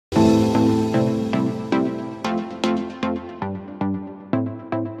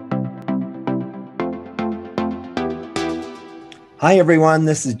Hi, everyone.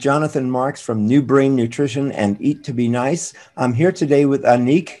 This is Jonathan Marks from New Brain Nutrition and Eat to Be Nice. I'm here today with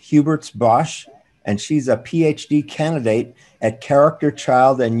Annick Huberts Bosch, and she's a PhD candidate at Karakter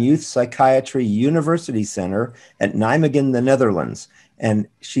Child and Youth Psychiatry University Center at Nijmegen, the Netherlands. And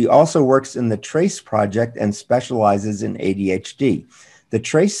she also works in the TRACE project and specializes in ADHD. The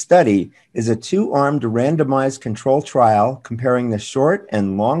TRACE study is a two-armed randomized control trial comparing the short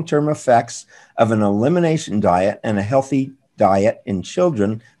and long-term effects of an elimination diet and a healthy diet in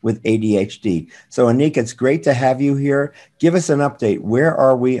children with ADHD. So Annick, it's great to have you here. Give us an update. Where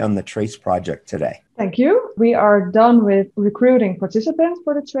are we on the TRACE project today? Thank you. We are done with recruiting participants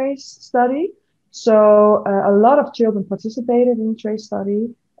for the TRACE study. So a lot of children participated in the TRACE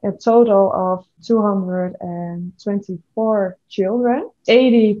study, a total of 224 children.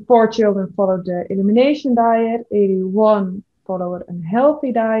 84 children followed the elimination diet, 81 followed a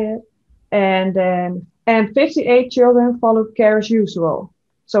healthy diet, and 58 children followed care as usual.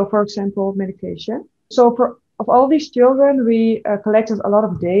 So, for example, medication. So, of all these children, we collected a lot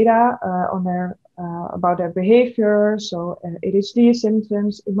of data on their about their behavior. So, ADHD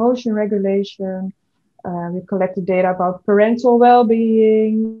symptoms, emotion regulation. We collected data about parental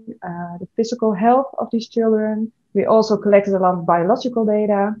well-being, the physical health of these children. We also collected a lot of biological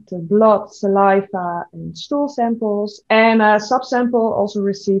data, the blood, saliva, and stool samples. And a subsample also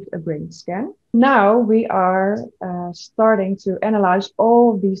received a brain scan. Now we are starting to analyze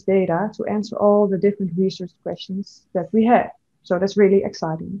all of these data to answer all the different research questions that we have. So that's really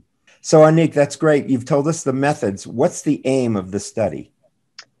exciting. So Annick, that's great. You've told us the methods. What's the aim of the study?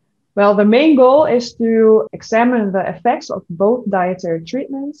 Well, the main goal is to examine the effects of both dietary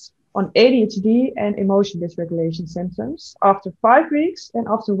treatments on ADHD and emotion dysregulation symptoms after 5 weeks and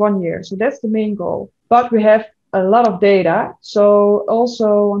after 1 year. So that's the main goal. But we have a lot of data. So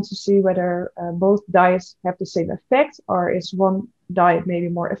also want to see whether both diets have the same effect, or is one diet maybe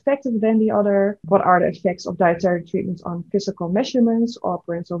more effective than the other? What are the effects of dietary treatments on physical measurements or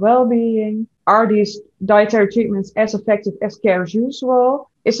parental well-being? Are these dietary treatments as effective as care as usual?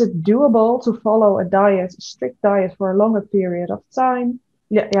 Is it doable to follow a strict diet for a longer period of time?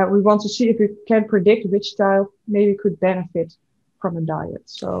 Yeah, we want to see if we can predict which child maybe could benefit from a diet.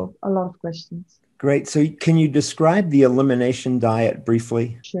 So a lot of questions. Great. So can you describe the elimination diet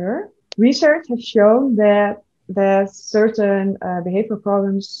briefly? Sure. Research has shown that certain behavioral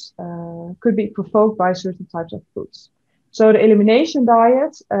problems could be provoked by certain types of foods. So the elimination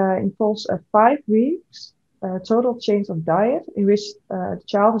diet involves a 5 weeks total change of diet in which the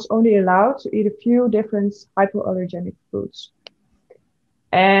child is only allowed to eat a few different hypoallergenic foods.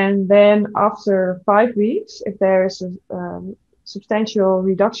 And then after 5 weeks, if there is a substantial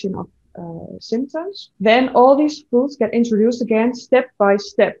reduction of symptoms, then all these foods get introduced again step by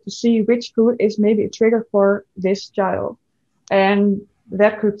step to see which food is maybe a trigger for this child. And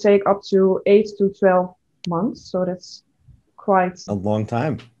that could take up to 8 to 12 months. So that's quite a long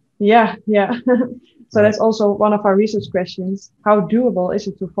time. Yeah. So right. That's also one of our research questions. How doable is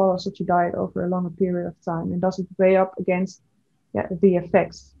it to follow such a diet over a longer period of time? And does it weigh up against the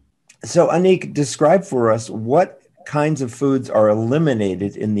effects? So Annick, describe for us what kinds of foods are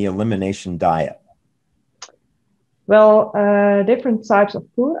eliminated in the elimination diet. Well, different types of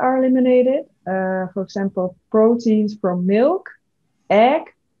food are eliminated. For example, proteins from milk,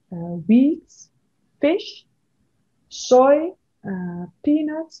 egg, wheat, fish, soy,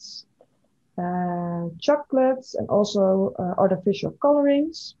 peanuts, chocolates, and also artificial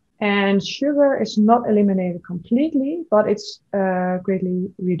colorings. And sugar is not eliminated completely, but it's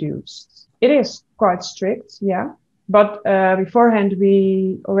greatly reduced. It is quite strict, yeah. But beforehand,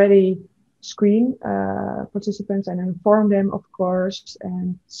 we already screen participants and inform them, of course,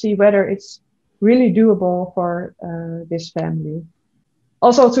 and see whether it's really doable for this family.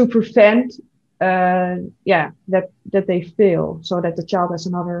 Also to prevent, that they fail, so that the child has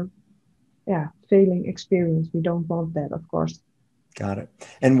another, failing experience. We don't want that, of course. Got it.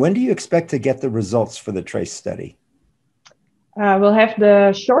 And when do you expect to get the results for the TRACE study? We'll have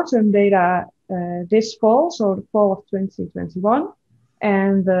the short-term data this fall, so the fall of 2021.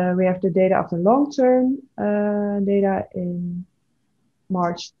 And we have the data of the long-term data in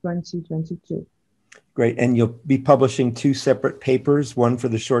March 2022. Great. And you'll be publishing 2 separate papers, one for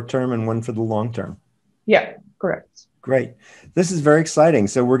the short-term and one for the long-term. Yeah, correct. Great. This is very exciting.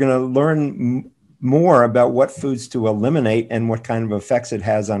 So we're going to learn more about what foods to eliminate and what kind of effects it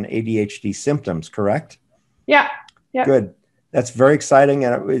has on ADHD symptoms, correct? Yeah. Good. That's very exciting.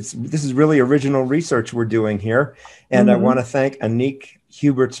 And this is really original research we're doing here. And I want to thank Annick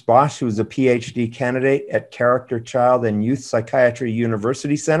Huberts Bosch, who is a PhD candidate at Karakter Child and Youth Psychiatry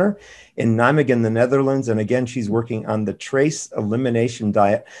University Center in Nijmegen, the Netherlands. And again, she's working on the trace elimination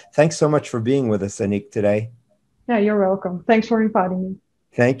diet. Thanks so much for being with us, Annick, today. Yeah, you're welcome. Thanks for inviting me.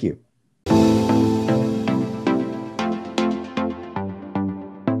 Thank you.